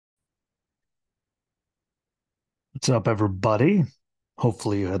What's up, everybody?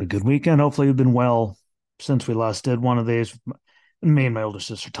 Hopefully, you had a good weekend. Hopefully, you've been well since we last did one of these. Me and my older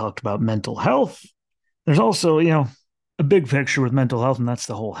sister talked about mental health. There's also, a big picture with mental health, and that's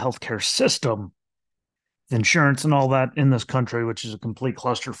the whole healthcare system, insurance, and all that in this country, which is a complete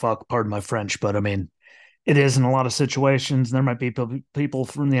clusterfuck. Pardon my French, but I mean, it is in a lot of situations. There might be people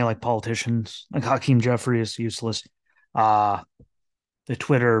from like politicians, like Hakeem Jeffrey is useless. Uh, the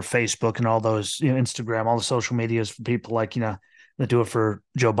Twitter, Facebook, and all those, Instagram, all the social medias for people like, that do it for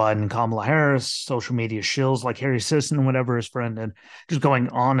Joe Biden and Kamala Harris, social media shills like Harry Sisson and whatever his friend, and just going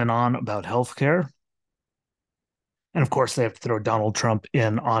on and on about healthcare. And of course, they have to throw Donald Trump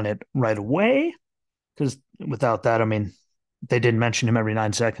in on it right away because without that, I mean, they didn't mention him every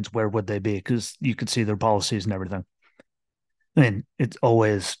 9 seconds. Where would they be? Because you could see their policies and everything. I mean, it's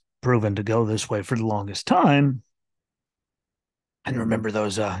always proven to go this way for the longest time. And remember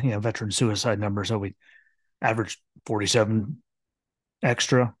those, veteran suicide numbers that we averaged 47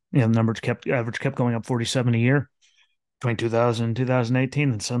 extra. The numbers kept going up 47 a year between 2000 and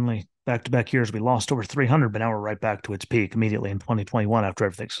 2018, and suddenly back to back years we lost over 300, but now we're right back to its peak immediately in 2021 after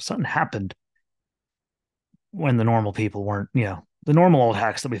everything. So something happened when the normal people weren't, the normal old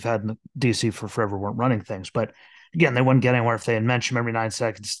hacks that we've had in DC for forever weren't running things. But again, they wouldn't get anywhere if they had mentioned every 9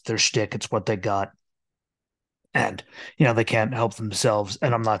 seconds. Their shtick, it's what they got, and they can't help themselves.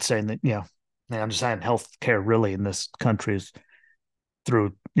 And I'm not saying that, I'm just saying healthcare really in this country is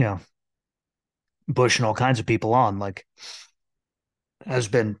through, Bush and all kinds of people on, like, has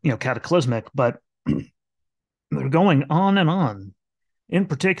been, cataclysmic, but they're going on and on. In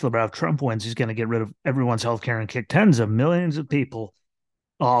particular, about if Trump wins, he's going to get rid of everyone's health care and kick tens of millions of people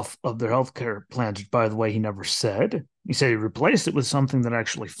off of their health care plans, which, by the way, he never said. He said he replaced it with something that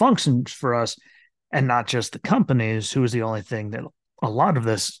actually functions for us and not just the companies, who is the only thing that a lot of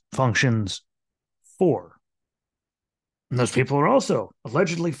this functions for. And those people are also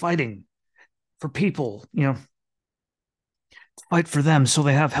allegedly fighting for people, fight for them so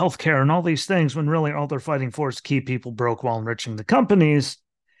they have health care and all these things when really all they're fighting for is to keep people broke while enriching the companies.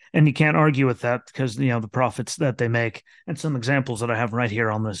 And you can't argue with that because, the profits that they make. And some examples that I have right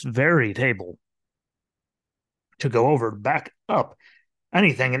here on this very table to go over, back up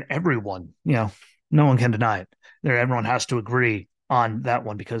anything and everyone, no one can deny it. There, everyone has to agree on that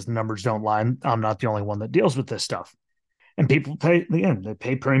one because the numbers don't lie. I'm not the only one that deals with this stuff. And people pay, again, they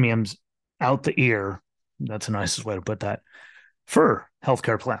pay premiums out the ear. That's the nicest way to put that, for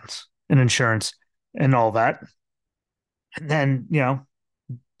healthcare plans and insurance and all that. And then,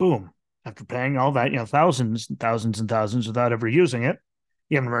 boom, after paying all that, thousands and thousands and thousands without ever using it,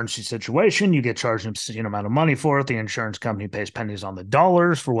 you have an emergency situation, you get charged an obscene amount of money for it. The insurance company pays pennies on the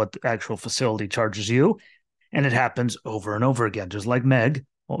dollars for what the actual facility charges you. And it happens over and over again, just like Meg,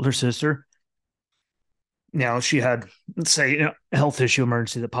 older sister. She had, let's say, a health issue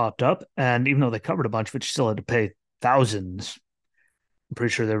emergency that popped up. And even though they covered a bunch of it, she still had to pay thousands. I'm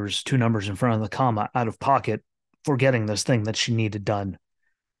pretty sure there was two numbers in front of the comma out of pocket for getting this thing that she needed done.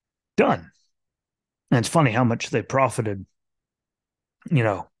 And it's funny how much they profited, you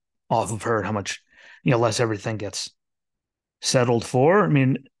know, off of her, and how much, less everything gets settled for. I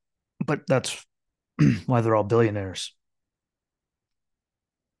mean, but that's why they're all billionaires.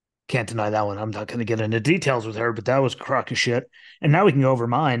 Can't deny that one. I'm not going to get into details with her, but that was a crock of shit. And now we can go over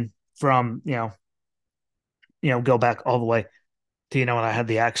mine from, go back all the way to, when I had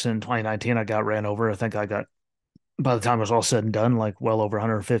the accident in 2019, I got ran over. I think I got, by the time it was all said and done, like well over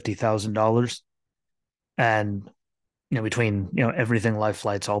 $150,000. And, between, everything, life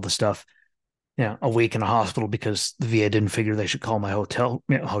flights, all the stuff, a week in a hospital because the VA didn't figure they should call my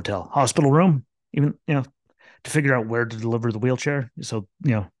hospital room, even, to figure out where to deliver the wheelchair. So,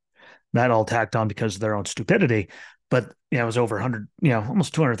 that all tacked on because of their own stupidity. But, it was over 100,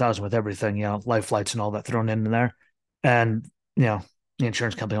 almost 200,000 with everything, life flights and all that thrown in there. And, the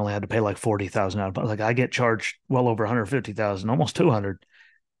insurance company only had to pay like 40,000 out. But like I get charged well over 150,000, almost 200,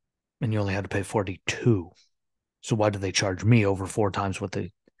 and you only had to pay 42. So why did they charge me over four times what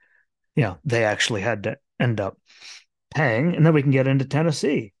they actually had to end up paying? And then we can get into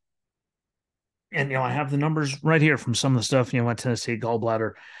Tennessee. And I have the numbers right here from some of the stuff. My Tennessee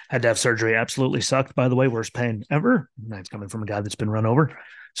gallbladder had to have surgery. Absolutely sucked, by the way, worst pain ever. That's coming from a guy that's been run over.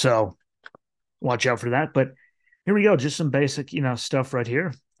 So watch out for that. But here we go. Just some basic, stuff right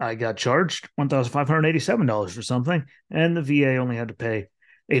here. I got charged $1,587 for something, and the VA only had to pay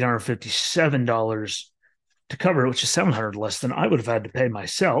 $857 to cover it, which is $700 less than I would have had to pay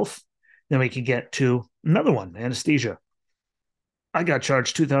myself. Then we could get to another one, anesthesia. I got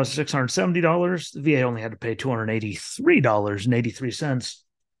charged $2,670. The VA only had to pay $283.83.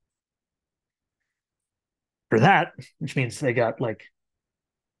 for that, which means they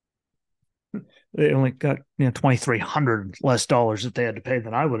only got 2,300 less dollars that they had to pay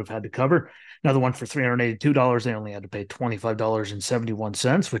than I would have had to cover. Another one for $382, they only had to pay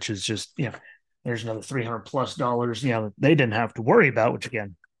 $25.71, which is just there's another 300 plus dollars they didn't have to worry about, which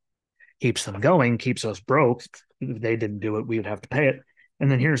again keeps them going, keeps us broke. If they didn't do it, we would have to pay it.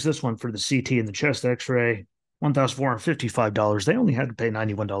 And then here's this one for the CT and the chest X-ray, $1,455. They only had to pay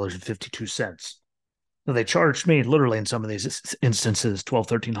 $91.52. So they charged me literally in some of these instances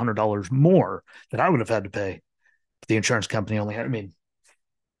 $1,200, $1,300 more that I would have had to pay. The insurance company only had. I mean,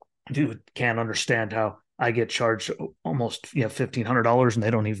 dude, can't understand how I get charged almost $1,500 and they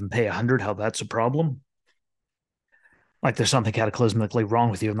don't even pay $100. How that's a problem? Like there's something cataclysmically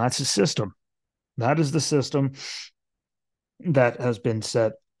wrong with you, and that's the system. That is the system that has been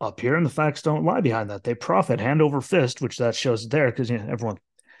set up here, and the facts don't lie behind that. They profit hand over fist, which that shows there because everyone,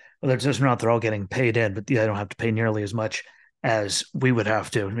 whether it's just or not, they're all getting paid in, but they don't have to pay nearly as much as we would have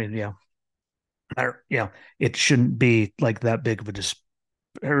to. I mean, it shouldn't be like that big of a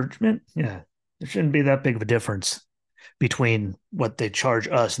disparagement. Yeah, there shouldn't be that big of a difference between what they charge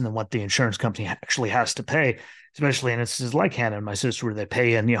us and then what the insurance company actually has to pay, especially in instances like Hannah and my sister, where they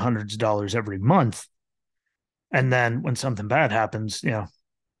pay in hundreds of dollars every month. And then when something bad happens, the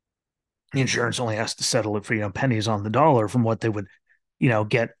insurance only has to settle it for, pennies on the dollar from what they would,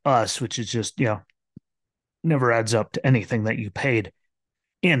 get us, which is just, never adds up to anything that you paid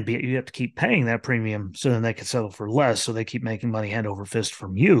in. But you have to keep paying that premium so then they can settle for less. So they keep making money hand over fist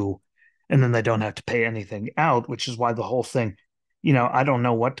from you. And then they don't have to pay anything out, which is why the whole thing, I don't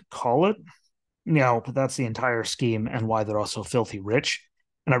know what to call it, but that's the entire scheme and why they're also filthy rich.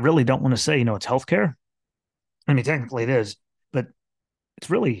 And I really don't want to say, it's healthcare. I mean, technically it is, but it's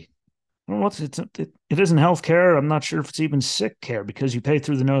really, I don't know it isn't healthcare. I'm not sure if it's even sick care because you pay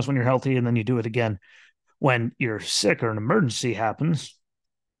through the nose when you're healthy and then you do it again when you're sick or an emergency happens.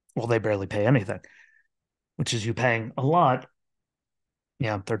 Well, they barely pay anything, which is you paying a lot.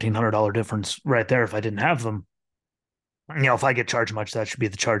 Yeah, $1,300 difference right there if I didn't have them. If I get charged much, that should be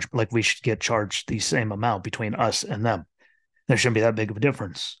the charge. Like we should get charged the same amount between us and them. There shouldn't be that big of a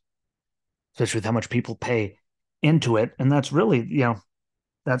difference, especially with how much people pay into it. And that's really,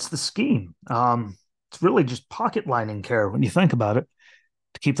 that's the scheme. It's really just pocket lining care when you think about it,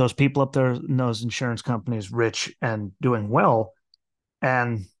 to keep those people up there in those insurance companies rich and doing well,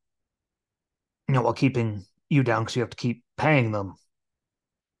 and while keeping you down because you have to keep paying them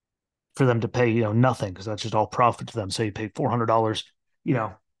for them to pay nothing because that's just all profit to them. So you pay $400 you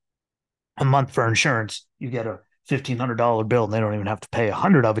know a month for insurance, you get a $1,500 bill, and they don't even have to pay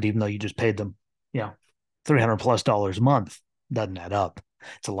 100 of it, even though you just paid them, 300 plus dollars a month. Doesn't add up.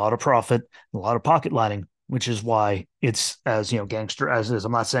 It's a lot of profit, a lot of pocket lining, which is why it's as gangster as it is.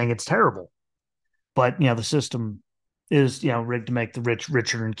 I'm not saying it's terrible, but the system is rigged to make the rich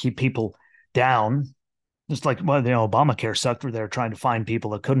richer and keep people down. Just like Obamacare sucked, where they were trying to find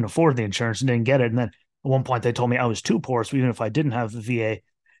people that couldn't afford the insurance and didn't get it. And then at one point they told me I was too poor, so even if I didn't have the VA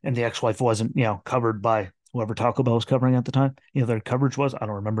and the ex-wife wasn't covered by whoever Taco Bell was covering at the time, their coverage was, I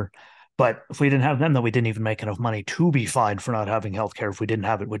don't remember. But if we didn't have them, then we didn't even make enough money to be fined for not having health care if we didn't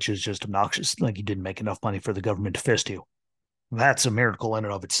have it, which is just obnoxious. Like you didn't make enough money for the government to fist you. That's a miracle in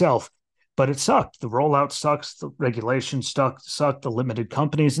and of itself. But it sucked. The rollout sucks. The regulation sucked. The limited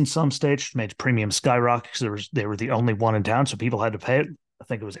companies in some states made premiums skyrocket because they were the only one in town, so people had to pay it. I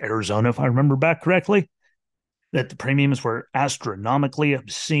think it was Arizona, if I remember back correctly, that the premiums were astronomically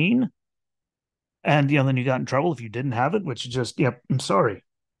obscene. And then you got in trouble if you didn't have it, which is just, I'm sorry.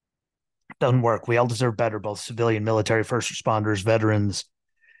 It doesn't work. We all deserve better, both civilian, military, first responders, veterans,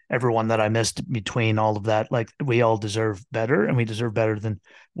 everyone that I missed between all of that. Like we all deserve better, and we deserve better than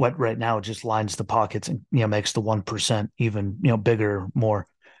what right now just lines the pockets and makes the 1% even bigger, more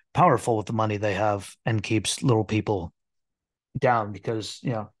powerful with the money they have, and keeps little people down. Because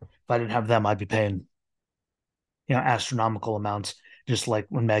if I didn't have them, I'd be paying astronomical amounts. Just like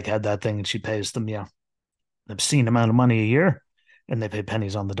when Meg had that thing and she pays them an obscene amount of money a year, and they pay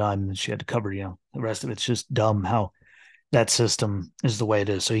pennies on the dime, and she had to cover the rest of it. It's just dumb how that system is the way it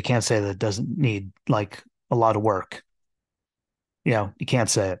is. So you can't say that it doesn't need like a lot of work. You can't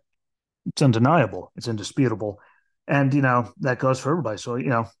say it. It's undeniable. It's indisputable. And, that goes for everybody. So,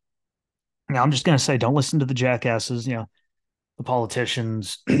 I'm just going to say, don't listen to the jackasses, the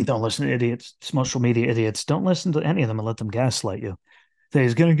politicians, don't listen to idiots, social media idiots. Don't listen to any of them and let them gaslight you.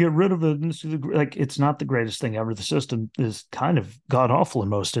 He's going to get rid of it. Like, it's not the greatest thing ever. The system is kind of god awful in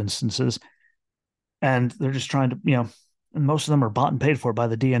most instances. And they're just trying to, and most of them are bought and paid for by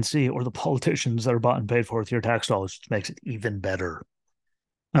the DNC or the politicians that are bought and paid for with your tax dollars, which makes it even better.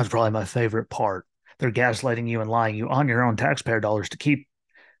 That's probably my favorite part. they're gaslighting you and lying you on your own taxpayer dollars to keep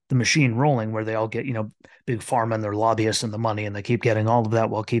the machine rolling, where they all get, big pharma and their lobbyists and the money, and they keep getting all of that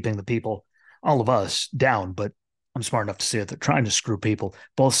while keeping the people, all of us, down. But I'm smart enough to see that they're trying to screw people.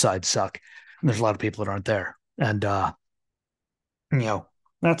 Both sides suck. And there's a lot of people that aren't there. And, you know,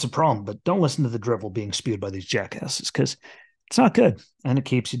 that's a problem. But don't listen to the drivel being spewed by these jackasses, because it's not good and it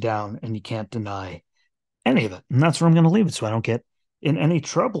keeps you down and you can't deny any of it. And that's where I'm going to leave it so I don't get in any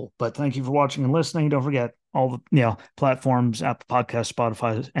trouble. But thank you for watching and listening. Don't forget all the platforms: Apple Podcasts,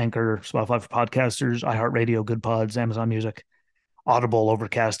 Spotify, Anchor, Spotify for podcasters, iHeartRadio, Good Pods, Amazon Music, Audible,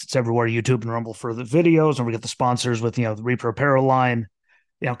 Overcast. It's everywhere. YouTube and Rumble for the videos. Don't forget the sponsors with the Reaper Apparel line.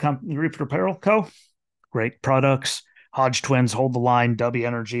 Reaper Apparel Co. Great products. Hodge Twins, Hold the Line, W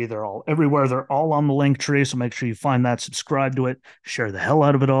Energy. They're all everywhere. They're all on the link tree. So make sure you find that, subscribe to it, share the hell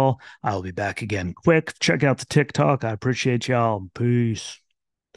out of it all. I'll be back again quick. Check out the TikTok. I appreciate y'all. Peace.